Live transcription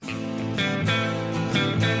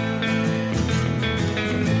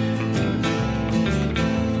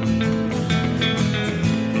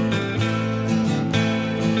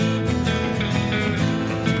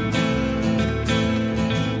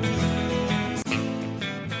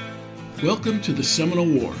Welcome to the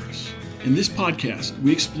Seminole Wars. In this podcast,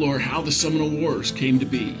 we explore how the Seminole Wars came to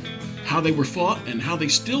be, how they were fought, and how they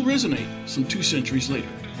still resonate some 2 centuries later.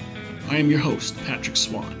 I am your host, Patrick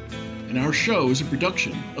Swan, and our show is a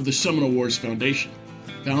production of the Seminole Wars Foundation,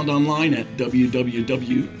 found online at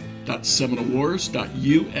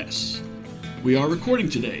www.seminolewars.us. We are recording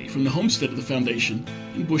today from the homestead of the Foundation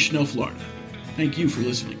in Bushnell, Florida. Thank you for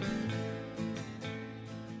listening.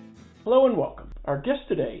 Hello and welcome. Our guest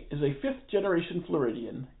today is a 5th-generation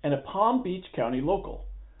Floridian and a Palm Beach County local.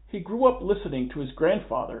 He grew up listening to his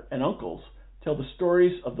grandfather and uncles tell the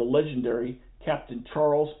stories of the legendary Captain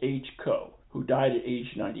Charles H. Coe, who died at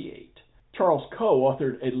age 98. Charles Coe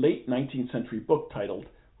authored a late 19th century book titled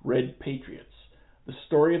Red Patriots, The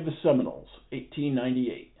Story of the Seminoles,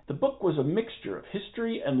 1898. The book was a mixture of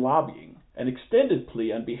history and lobbying, an extended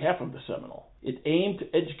plea on behalf of the Seminole. It aimed to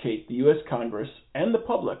educate the U.S. Congress and the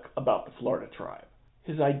public about the Florida tribe.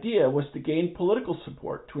 His idea was to gain political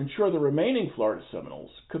support to ensure the remaining Florida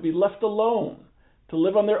Seminoles could be left alone to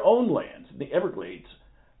live on their own lands in the Everglades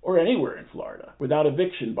or anywhere in Florida without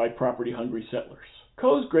eviction by property-hungry settlers.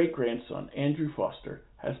 Coe's great-grandson, Andrew Foster,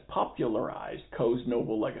 has popularized Coe's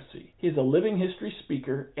noble legacy. He is a living history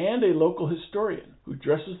speaker and a local historian who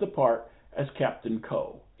dresses the part as Captain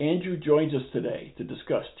Coe. Andrew joins us today to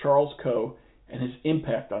discuss Charles Coe and his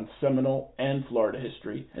impact on Seminole and Florida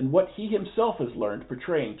history, and what he himself has learned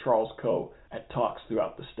portraying Charles Coe at talks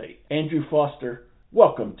throughout the state. Andrew Foster,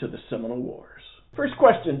 welcome to the Seminole Wars. First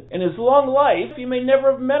question, in his long life, he may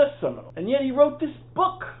never have met a Seminole, and yet he wrote this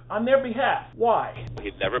book on their behalf. Why?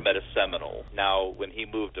 He'd never met a Seminole. Now, when he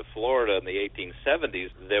moved to Florida in the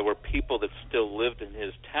 1870s, there were people that still lived in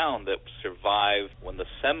his town that survived when the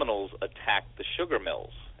Seminoles attacked the sugar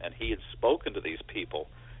mills, and he had spoken to these people.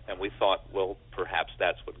 And we thought, well, perhaps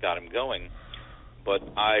that's what got him going. But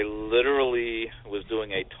I literally was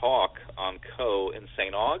doing a talk on Coe in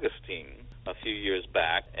St. Augustine a few years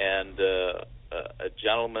back, and a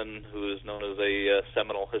gentleman who is known as a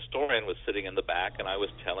Seminole historian was sitting in the back, and I was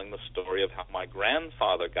telling the story of how my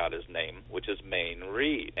grandfather got his name, which is Mayne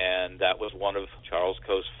Reid, and that was one of Charles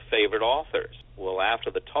Coe's favorite authors. Well, after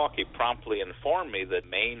the talk, he promptly informed me that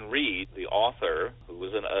Mayne Reid, the author, who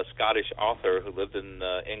was a Scottish author who lived in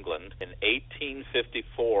England, in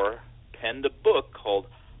 1854 penned a book called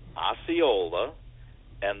Osceola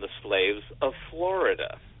and the Slaves of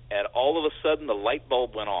Florida. And all of a sudden, the light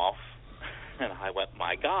bulb went off, and I went,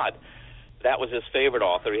 my God, that was his favorite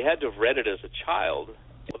author. He had to have read it as a child.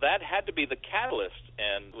 Well, that had to be the catalyst,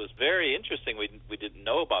 and it was very interesting. We didn't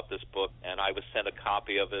know about this book, and I was sent a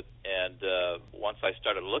copy of it, and once I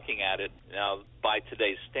started looking at it, now, by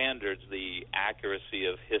today's standards, the accuracy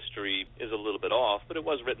of history is a little bit off, but it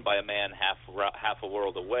was written by a man half a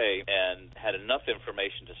world away and had enough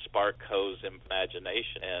information to spark Coe's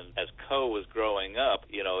imagination. And as Coe was growing up,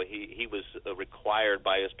 he was required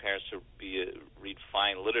by his parents to read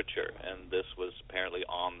fine literature, and this was apparently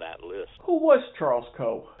on that list. Who was Charles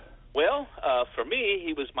Coe? Well, for me,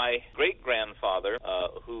 he was my great-grandfather,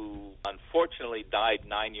 who unfortunately died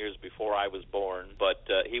 9 years before I was born, but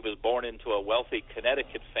he was born into a wealthy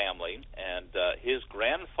Connecticut family, and his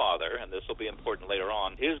grandfather, and this will be important later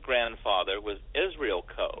on, his grandfather was Israel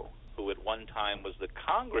Coe, who at one time was the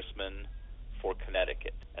congressman for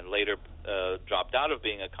Connecticut, and later dropped out of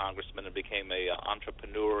being a congressman and became an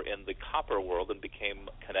entrepreneur in the copper world and became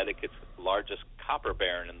Connecticut's largest copper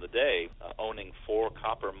baron in the day, owning 4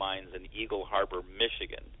 copper mines in Eagle Harbor,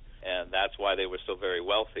 Michigan. And that's why they were so very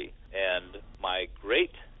wealthy. And my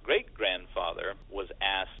great-great-grandfather was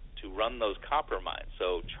asked to run those copper mines.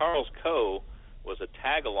 So Charles Coe was a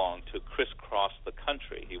tag-along to crisscross the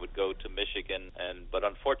country. He would go to Michigan, but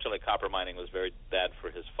unfortunately copper mining was very bad for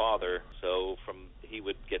his father, so he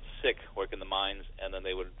would get sick working the mines, and then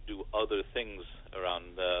they would do other things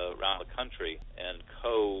around the country. And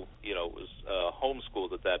Coe, was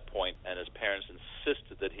homeschooled at that point, and his parents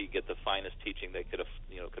insisted that he get the finest teaching they could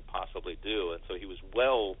possibly do, and so he was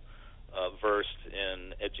well versed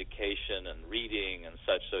in education and reading and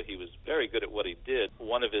such, so he was very good at what he did.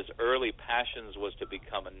 One of his early passions was to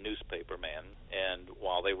become a newspaper man, and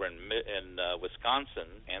while they were in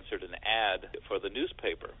Wisconsin, answered an ad for the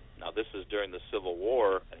newspaper. Now, this is during the Civil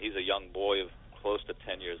War, and he's a young boy of close to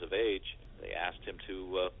 10 years of age. They asked him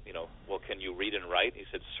to, well, can you read and write? He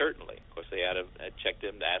said, certainly. Of course, they had checked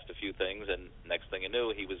him, asked a few things, and next thing you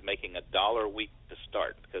knew, he was making $1 a week to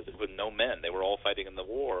start, because there were no men. They were all fighting in the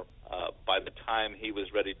war. he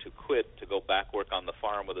was ready to quit to go back work on the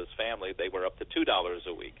farm with his family, they were up to $2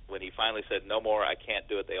 a week. When he finally said, no more, I can't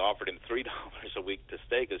do it, they offered him $3 a week to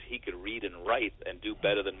stay because he could read and write and do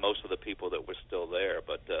better than most of the people that were still there.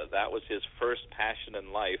 But that was his first passion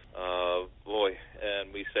in life.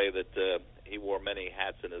 And we say that he wore many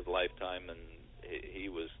hats in his lifetime, and he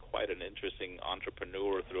was quite an interesting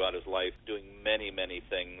entrepreneur throughout his life, doing many, many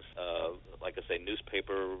things. Like I say,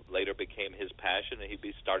 newspaper later became his passion, and he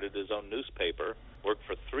started his own newspaper, worked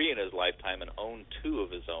for 3 in his lifetime, and owned 2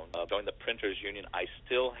 of his own. Joined the Printers Union. I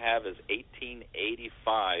still have his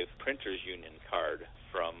 1885 Printers Union card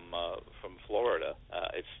from Florida.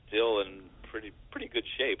 It's still in pretty good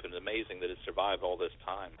shape, and amazing that it survived all this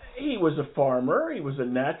time. He was a farmer, he was a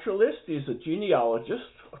naturalist, he's a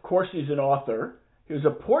genealogist, of course he's an author, he was a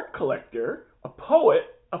port collector, a poet,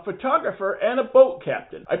 a photographer, and a boat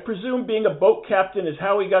captain. I presume being a boat captain is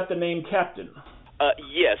how he got the name captain.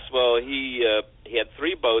 Yes, well, he had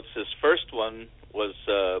 3 boats. His first one was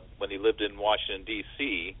when he lived in Washington,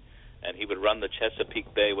 D.C., and he would run the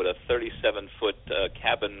Chesapeake Bay with a 37-foot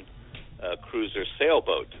cabin cruiser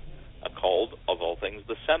sailboat called, of all things,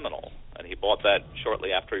 the Seminole. And he bought that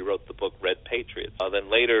shortly after he wrote the book Red Patriots. Then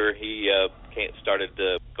later he started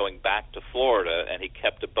going back to Florida, and he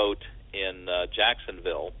kept a boat in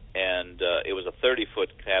Jacksonville, and it was a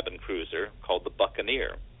 30-foot cabin cruiser called the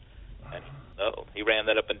Buccaneer. And he ran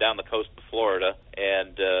that up and down the coast of Florida,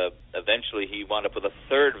 and eventually he wound up with a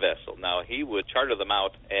 3rd vessel. Now, he would charter them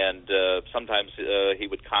out, and sometimes he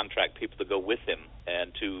would contract people to go with him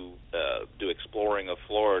and to do exploring of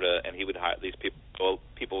Florida, and he would hire these people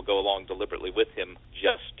would go along deliberately with him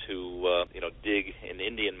just to dig in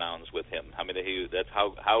Indian mounds with him. I mean, that's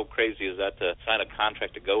how crazy is that, to sign a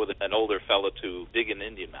contract to go with an older fellow to dig in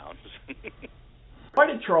Indian mounds? Why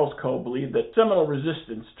did Charles Coe believe that Seminole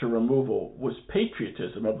resistance to removal was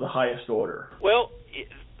patriotism of the highest order? Well,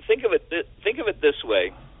 think of it this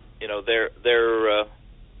way.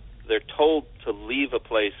 They're told to leave a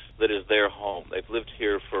place that is their home. They've lived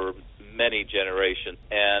here for many generations,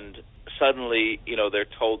 and suddenly, they're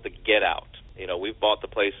told to get out. We've bought the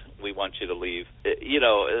place, we want you to leave.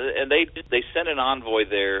 And they sent an envoy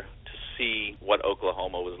there to see what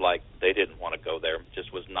Oklahoma was like. They didn't want to go there. It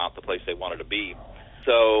just was not the place they wanted to be.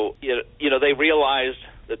 So, they realized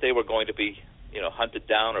that they were going to be, hunted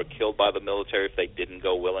down or killed by the military if they didn't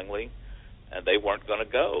go willingly, and they weren't going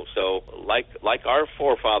to go. So, like our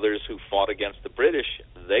forefathers who fought against the British,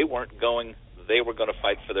 they weren't going. They were going to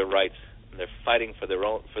fight for their rights, and they're fighting for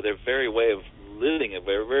their very way of living,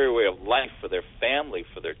 their very way of life, for their family,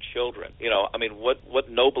 for their children. What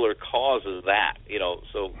nobler cause is that?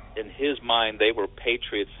 So in his mind, they were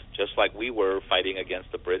patriots just like we were, fighting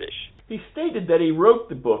against the British. He stated that he wrote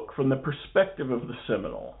the book from the perspective of the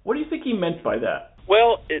Seminole. What do you think he meant by that?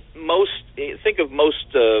 Well, think of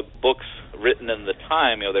most books written in the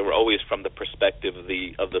time. They were always from the perspective of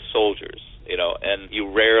the soldiers. And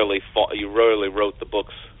you rarely wrote the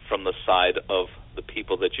books from the side of the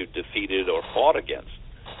people that you defeated or fought against.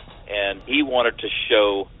 And he wanted to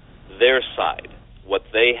show their side, what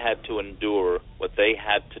they had to endure, what they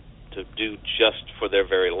had to do just for their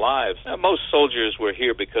very lives. Now, most soldiers were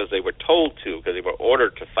here because they were told to, because they were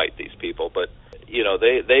ordered to fight these people, but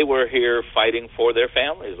they were here fighting for their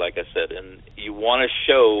families, like I said, and you want to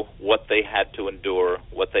show what they had to endure,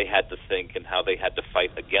 what they had to think, and how they had to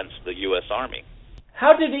fight against the U.S. Army.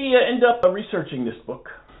 How did he end up researching this book?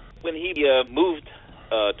 When he moved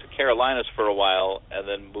to Carolinas for a while, and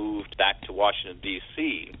then moved back to Washington,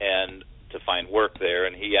 D.C., and to find work there,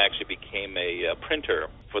 and he actually became a printer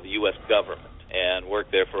for the U.S. government and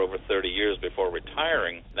worked there for over 30 years before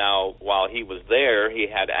retiring. Now, while he was there, he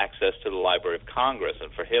had access to the Library of Congress,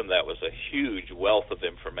 and for him that was a huge wealth of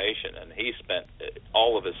information, and he spent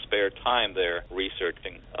all of his spare time there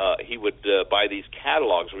researching. He would buy these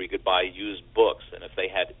catalogs where he could buy used books, and if they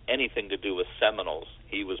had anything to do with Seminoles,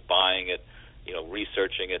 he was buying it,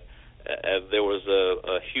 researching it. There was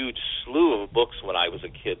a huge slew of books when I was a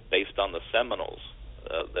kid based on the Seminoles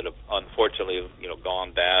that have unfortunately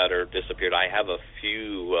gone bad or disappeared. I have a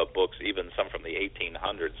few books, even some from the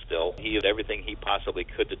 1800s still. He did everything he possibly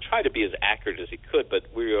could to try to be as accurate as he could, but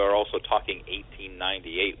we are also talking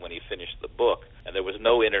 1898 when he finished the book, and there was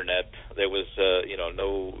no internet. There was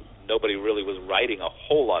nobody really was writing a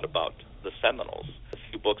whole lot about the Seminoles. The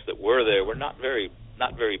few books that were there were not very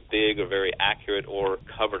big or very accurate or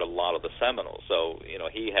covered a lot of the Seminoles. So,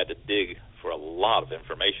 he had to dig for a lot of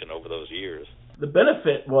information over those years. The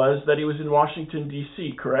benefit was that he was in Washington,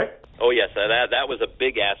 D.C., correct? Oh, yes, that was a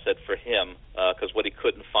big asset for him, because what he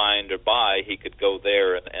couldn't find or buy, he could go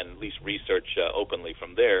there and at least research openly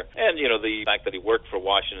from there. And, the fact that he worked for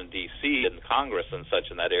Washington, D.C. and Congress and such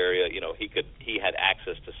in that area, he had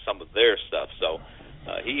access to some of their stuff. So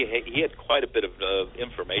he had quite a bit of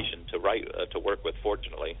information to work with,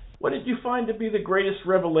 fortunately. What did you find to be the greatest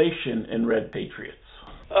revelation in Red Patriots?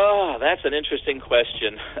 Oh, that's an interesting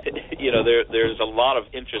question. There's a lot of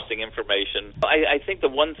interesting information. I think the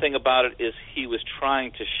one thing about it is he was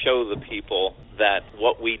trying to show the people that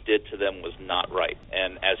what we did to them was not right.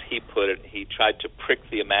 And as he put it, he tried to prick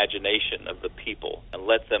the imagination of the people and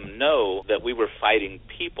let them know that we were fighting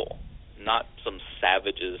people, not some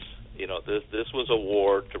savages. This was a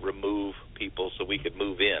war to remove people so we could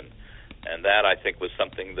move in. And that, I think, was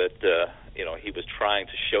something that he was trying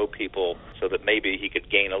to show people so that maybe he could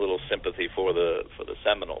gain a little sympathy for the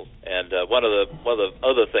Seminoles. And one of the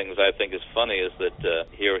other things I think is funny is that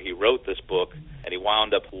here he wrote this book, and he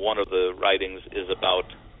wound up, one of the writings is about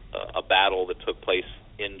a battle that took place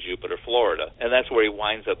in Jupiter, Florida. And that's where he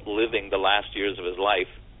winds up living the last years of his life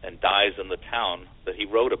and dies in the town that he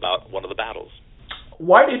wrote about one of the battles.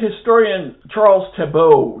 Why did historian Charles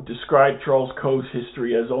Thébault describe Charles Coe's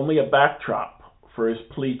history as only a backdrop for his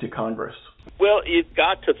plea to Congress? Well, you've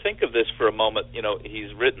got to think of this for a moment.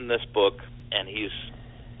 He's written this book, and he's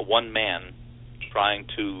one man trying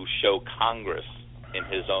to show Congress in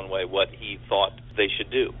his own way what he thought they should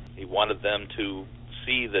do. He wanted them to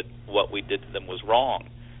see that what we did to them was wrong,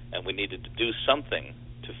 and we needed to do something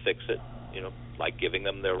to fix it, like giving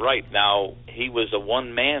them their right. Now, he was a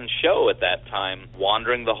one-man show at that time,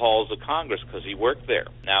 wandering the halls of Congress because he worked there.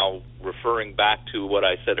 Now, referring back to what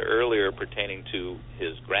I said earlier pertaining to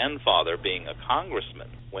his grandfather being a congressman,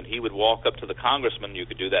 when he would walk up to the congressman, you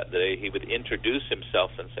could do that today, he would introduce himself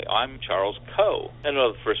and say, "I'm Charles Coe." And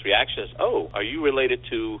the first reaction is, "Oh, are you related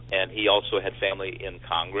to," and he also had family in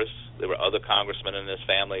Congress. There were other congressmen in his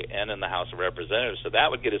family and in the House of Representatives, so that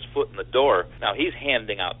would get his foot in the door. Now, he's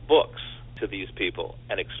handing out books to these people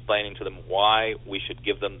and explaining to them why we should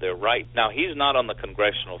give them their right. Now, he's not on the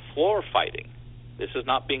congressional floor fighting. This is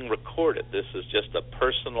not being recorded. This is just a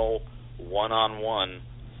personal one-on-one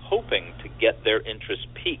hoping to get their interest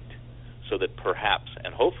piqued so that perhaps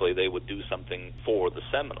and hopefully they would do something for the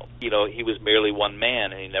Seminoles. He was merely one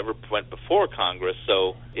man and he never went before Congress,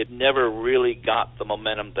 so it never really got the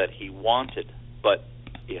momentum that he wanted. But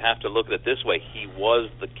you have to look at it this way. He was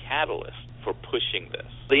the catalyst for pushing this.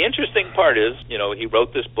 The interesting part is, he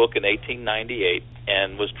wrote this book in 1898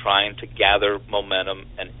 and was trying to gather momentum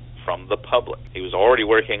and from the public. He was already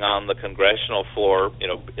working on the congressional floor,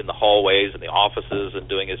 in the hallways and the offices and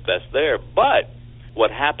doing his best there. But what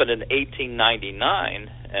happened in 1899,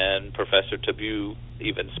 and Professor Thébault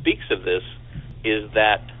even speaks of this, is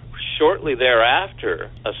that shortly thereafter,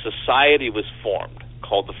 a society was formed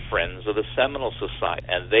called the Friends of the Seminole Society,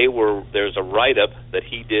 and there's a write-up that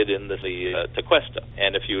he did in the Tequesta,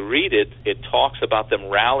 and if you read it, it talks about them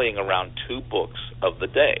rallying around two books of the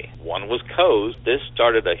day. One was Coe's. This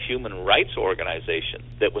started a human rights organization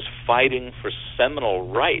that was fighting for Seminole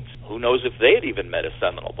rights. Who knows if they had even met a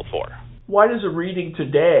Seminole before? Why does a reading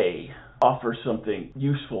today offer something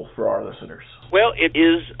useful for our listeners? Well, it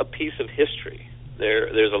is a piece of history.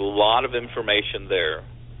 There's a lot of information there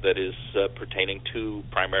that is pertaining to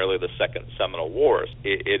primarily the Second Seminole Wars.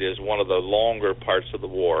 It is one of the longer parts of the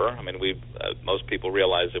war. I mean, most people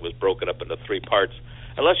realize it was broken up into three parts.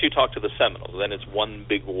 Unless you talk to the Seminoles, then it's one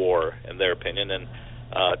big war in their opinion. And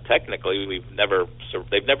technically, they've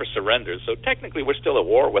never surrendered. So technically, we're still at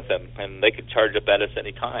war with them, and they could charge up at us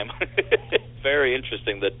any time. Very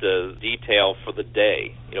interesting that the detail for the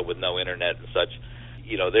day, with no internet and such,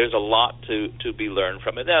 there's a lot to be learned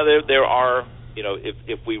from it. Now, there are.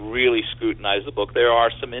 If we really scrutinize the book, there are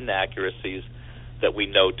some inaccuracies that we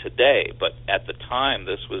know today. But at the time,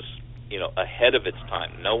 this was, ahead of its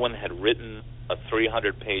time. No one had written a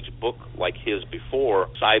 300-page book like his before,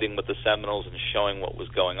 siding with the Seminoles and showing what was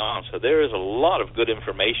going on. So there is a lot of good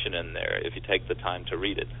information in there if you take the time to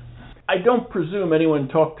read it. I don't presume anyone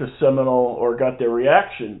talked to Seminole or got their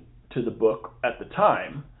reaction to the book at the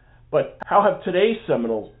time. But how have today's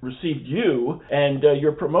Seminoles received you and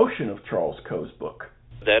your promotion of Charles Coe's book?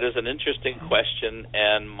 That is an interesting question,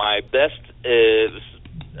 and my best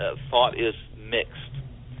thought is mixed.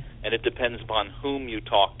 And it depends upon whom you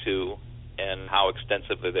talk to and how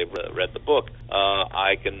extensively they've read the book.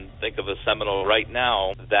 I can think of a Seminole right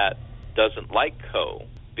now that doesn't like Coe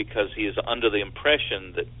because he is under the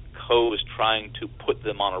impression that Coe is trying to put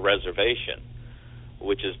them on a reservation,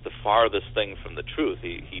 which is the farthest thing from the truth.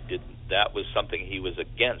 He that was something he was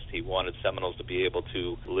against. He wanted Seminoles to be able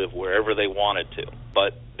to live wherever they wanted to.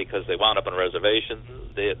 But because they wound up on a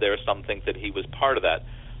reservation, there are some things that he was part of that.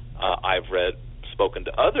 I've spoken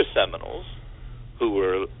to other Seminoles who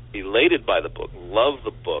were elated by the book, loved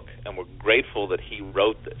the book, and were grateful that he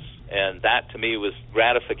wrote this. And that, to me, was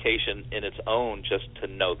gratification in its own, just to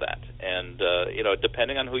know that. And,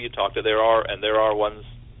 depending on who you talk to, there are ones,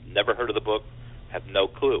 never heard of the book, have no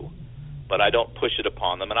clue. But I don't push it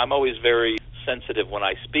upon them. And I'm always very sensitive when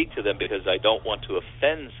I speak to them because I don't want to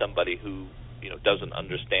offend somebody who, doesn't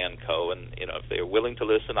understand Coe. And, if they're willing to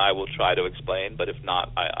listen, I will try to explain. But if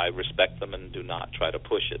not, I respect them and do not try to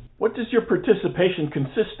push it. What does your participation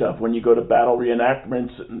consist of when you go to battle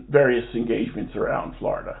reenactments and various engagements around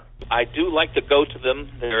Florida? I do like to go to them.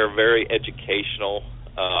 They're very educational.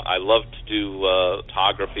 I love to do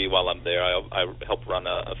photography while I'm there. I help run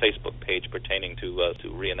a Facebook page pertaining to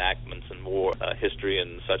reenactments and war history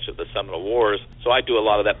and such of the Seminole Wars. So I do a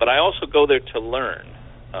lot of that. But I also go there to learn.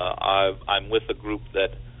 I'm with a group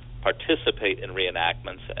that participate in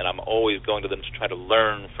reenactments, and I'm always going to them to try to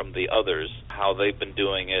learn from the others how they've been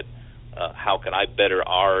doing it, how can I better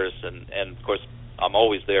ours, and of course I'm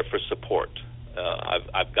always there for support.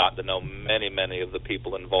 I've gotten to know many of the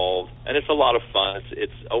people involved, and it's a lot of fun.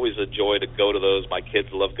 It's always a joy to go to those. My kids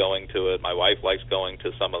love going to it. My wife likes going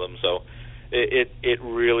to some of them, so it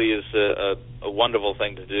really is a wonderful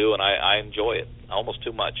thing to do, and I enjoy it almost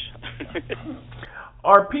too much.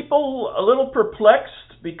 Are people a little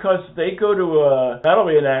perplexed because they go to a battle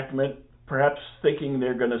reenactment perhaps thinking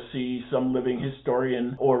they're going to see some living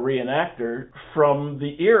historian or reenactor from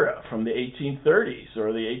the era, from the 1830s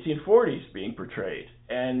or the 1840s being portrayed?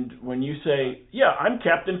 And when you say, yeah, I'm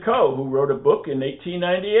Captain Coe, who wrote a book in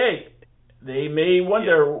 1898, they may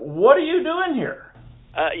wonder, what are you doing here?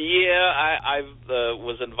 I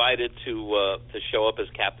was invited to show up as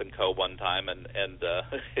Captain Coe one time, and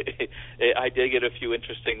I did get a few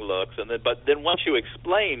interesting looks. But then once you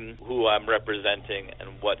explain who I'm representing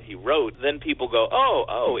and what he wrote, then people go,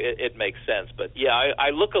 it makes sense. But yeah, I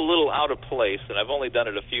look a little out of place, and I've only done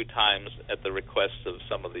it a few times at the request of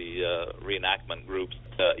some of the reenactment groups.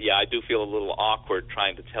 I do feel a little awkward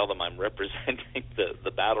trying to tell them I'm representing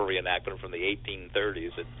the battle reenactment from the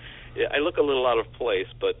 1830s. I look a little out of place,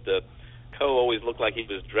 but Coe always looked like he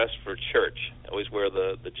was dressed for church. Always wear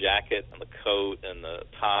the jacket and the coat and the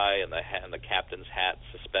tie and the hat and the captain's hat,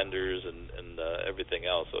 suspenders and everything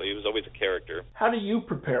else. So he was always a character. How do you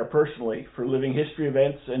prepare personally for living history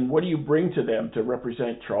events, and what do you bring to them to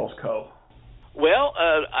represent Charles Coe? Well,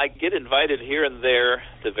 I get invited here and there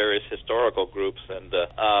to various historical groups, and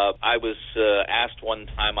I was asked one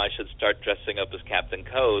time I should start dressing up as Captain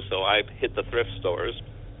Coe, so I hit the thrift stores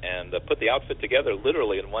and put the outfit together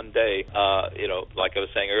literally in one day. Like I was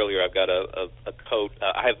saying earlier, I've got a coat.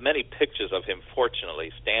 I have many pictures of him, fortunately,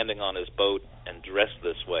 standing on his boat and dressed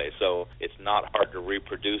this way, so it's not hard to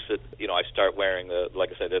reproduce it. I start wearing, like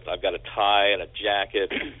I said, I've got a tie and a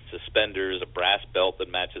jacket, suspenders, a brass belt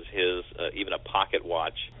that matches his, even a pocket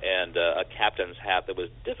watch, and a captain's hat that was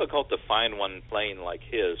difficult to find one plain like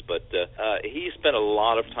his, but he spent a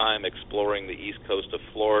lot of time exploring the east coast of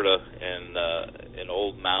Florida and in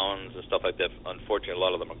old mounds and stuff like that. Unfortunately, a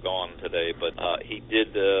lot of them are gone today, but he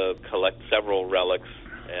did collect several relics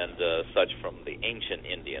and such from the ancient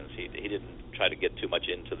Indians. He didn't try to get too much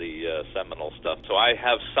into the Seminole stuff. So I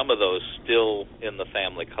have some of those still in the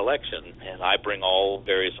family collection, and I bring all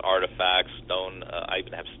various artifacts, stone, I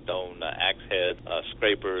even have stone axe heads,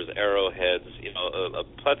 scrapers, arrowheads, a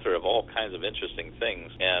plethora of all kinds of interesting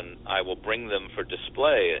things, and I will bring them for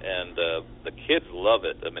display, and the kids love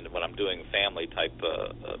it. I mean, when I'm doing family-type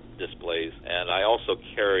displays, and I also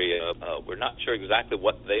carry, we're not sure exactly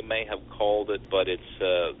what they may have called it, but it's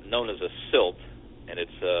known as a silt, and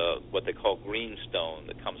it's what they call greenstone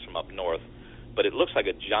that comes from up north. But it looks like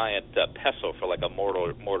a giant pestle for like a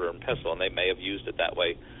mortar and pestle, and they may have used it that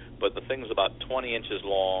way. But the thing's about 20 inches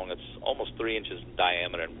long. It's almost 3 inches in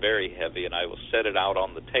diameter and very heavy, and I will set it out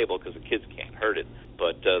on the table because the kids can't hurt it.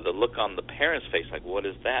 But the look on the parents' face, like, what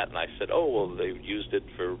is that? And I said, they used it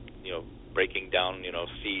for, breaking down,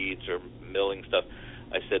 seeds or milling stuff.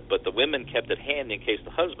 I said, but the women kept it handy in case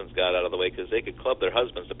the husbands got out of the way because they could club their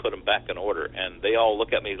husbands to put them back in order. And they all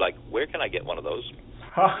look at me like, where can I get one of those?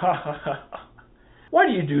 Why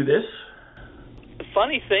do you do this? The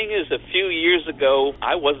funny thing is, a few years ago,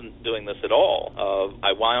 I wasn't doing this at all.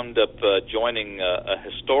 I wound up joining a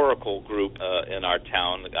historical group in our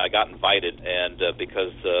town. I got invited, and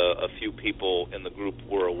because a few people in the group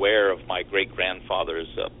were aware of my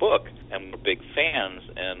great-grandfather's book and were big fans,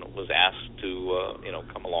 and was asked to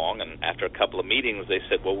come along. And after a couple of meetings, they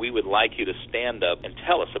said, well, we would like you to stand up and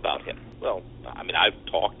tell us about him. Well, I mean, I've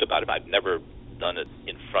talked about him. I've never done it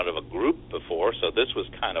in front of a group before, so this was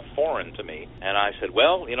kind of foreign to me. And I said,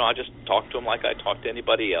 well, I just talked to him like I talk to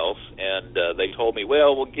anybody else, and they told me,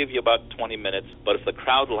 well, we'll give you about 20 minutes, but if the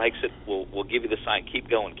crowd likes it, we'll give you the sign, keep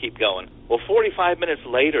going, keep going. Well, 45 minutes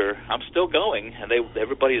later, I'm still going, and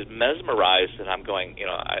everybody's mesmerized, and I'm going,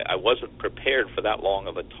 I wasn't prepared for that long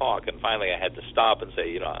of a talk, and finally I had to stop and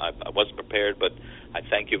say, I wasn't prepared, but I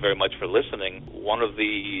thank you very much for listening. One of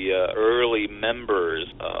the early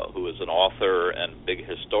members, who is an author and big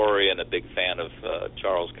historian, a big fan of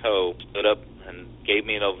Charles Coe, stood up and gave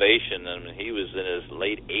me an ovation, and he was in his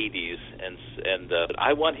late 80s, and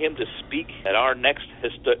I want him to speak at our next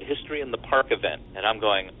History in the Park event. And I'm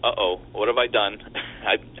going, what have I done?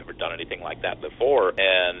 I've never done anything like that before.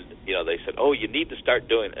 And, they said, you need to start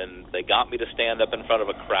doing it. And they got me to stand up in front of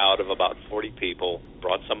a crowd of about 40 people,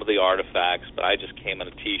 brought some of the artifacts, but I just came in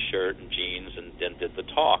a T-shirt and jeans and did the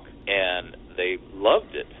talk. And they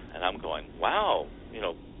loved it. And I'm going, wow,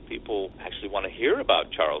 people actually want to hear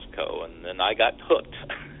about Charles Coe, and then I got hooked.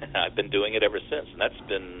 I've been doing it ever since, and that's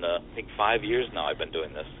been, I think, 5 years now I've been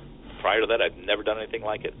doing this. Prior to that, I've never done anything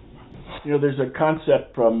like it. There's a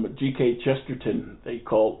concept from G.K. Chesterton they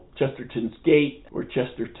call Chesterton's Gate or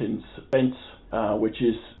Chesterton's Fence, which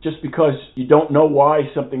is just because you don't know why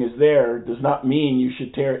something is there does not mean you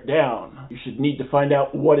should tear it down. You should need to find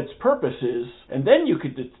out what its purpose is, and then you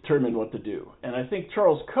could determine what to do. And I think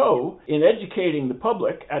Charles Coe, in educating the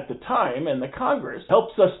public at the time and the Congress,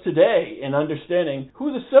 helps us today in understanding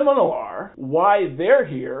who the Seminole are, why they're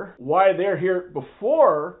here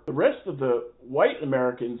before the rest of the white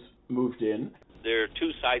Americans moved in. There are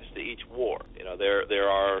two sides to each war. There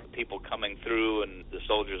are people coming through, and the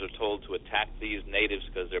soldiers are told to attack these natives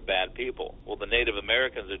because they're bad people. Well, the Native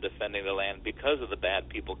Americans are defending the land because of the bad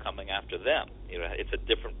people coming after them. It's a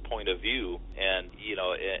different point of view, and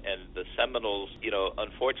and the Seminoles,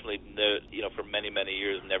 unfortunately, for many, many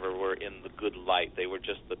years never were in the good light. They were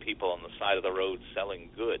just the people on the side of the road selling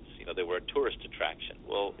goods. They were a tourist attraction.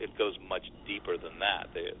 Well, it goes much deeper than that.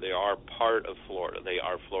 They are part of Florida. They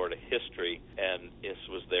are Florida history, and this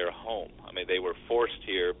was their home. I mean, they were forced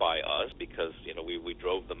here by us because, we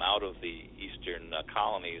drove them out of the eastern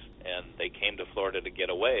colonies, and they came to Florida to get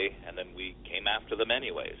away, and then we came after them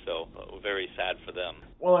anyway. So we're very sad for them.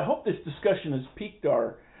 Well, I hope this discussion has piqued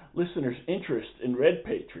our listeners' interest in Red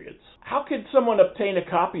Patriots. How can someone obtain a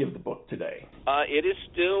copy of the book today? It is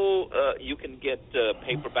still, you can get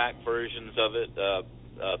paperback versions of it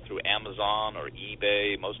through Amazon or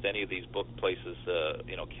eBay. Most any of these book places,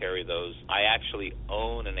 carry those. I actually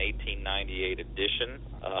own an 1898 edition.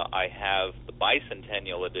 I have the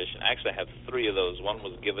bicentennial edition. Actually, I have 3 of those. One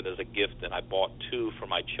was given as a gift, and I bought 2 for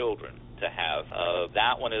my children to have.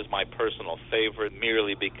 That one is my personal favorite,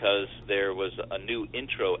 merely because there was a new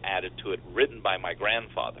intro added to it, written by my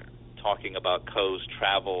grandfather, talking about Coe's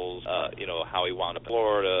travels, how he wound up in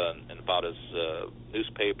Florida, and about his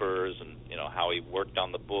newspapers, and how he worked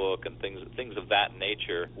on the book, and things of that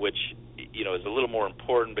nature, which is a little more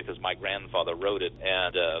important because my grandfather wrote it.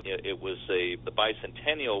 And it was the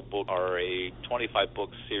bicentennial book, are a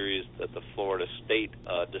 25-book series that the Florida State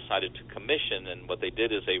decided to commission, and what they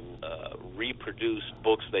did is they reproduced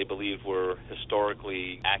books they believed were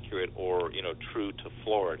historically accurate or true to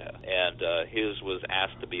Florida. And his was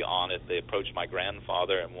asked to be on it. They approached my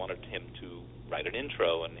grandfather and wanted him to write an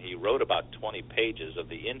intro, and he wrote about 20 pages of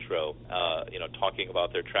the intro, talking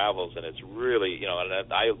about their travels, and it's really,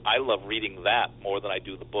 and I love reading that more than I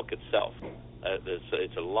do the book itself.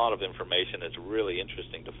 It's a lot of information. It's really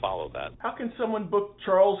interesting to follow that. How can someone book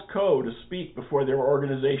Charles Coe to speak before their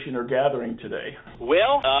organization or gathering today?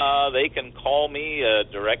 Well, they can call me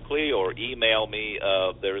directly or email me.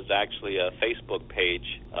 There is actually a Facebook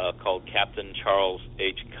page called Captain Charles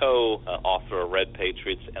H. Coe, author of Red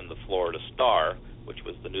Patriots and the Florida Star, which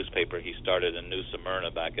was the newspaper he started in New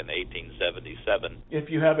Smyrna back in 1877.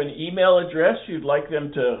 If you have an email address you'd like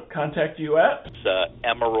them to contact you at? It's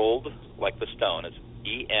Emerald, like the stone. It's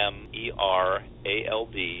EMERALD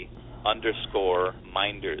 _Minders,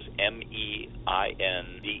 MEINDERS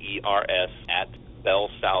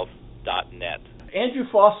 @bellsouth.net. Andrew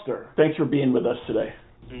Foster, thanks for being with us today.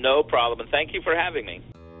 No problem, and thank you for having me.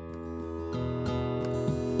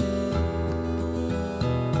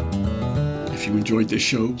 If you enjoyed this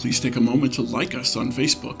show, please take a moment to like us on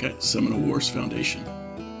Facebook at Seminole Wars Foundation.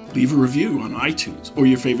 Leave a review on iTunes or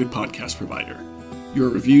your favorite podcast provider. Your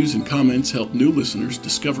reviews and comments help new listeners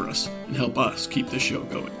discover us and help us keep the show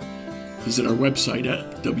going. Visit our website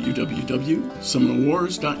at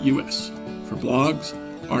www.seminolewars.us for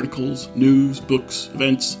blogs, articles, news, books,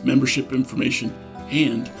 events, membership information,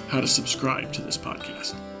 and how to subscribe to this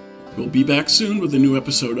podcast. We'll be back soon with a new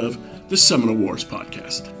episode of the Seminole Wars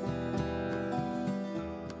Podcast.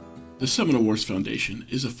 The Seminole Wars Foundation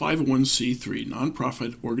is a 501c3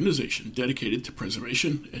 nonprofit organization dedicated to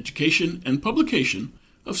preservation, education, and publication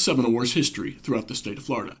of Seminole Wars history throughout the state of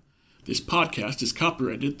Florida. This podcast is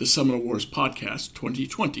copyrighted the Seminole Wars Podcast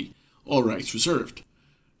 2020, all rights reserved.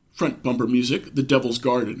 Front bumper music, The Devil's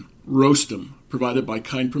Garden, Roast 'em, provided by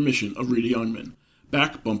kind permission of Reedy Youngman.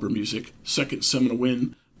 Back bumper music, Second Seminole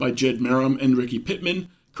Win, by Jed Merrim and Ricky Pittman,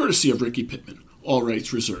 courtesy of Ricky Pittman, all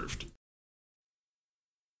rights reserved.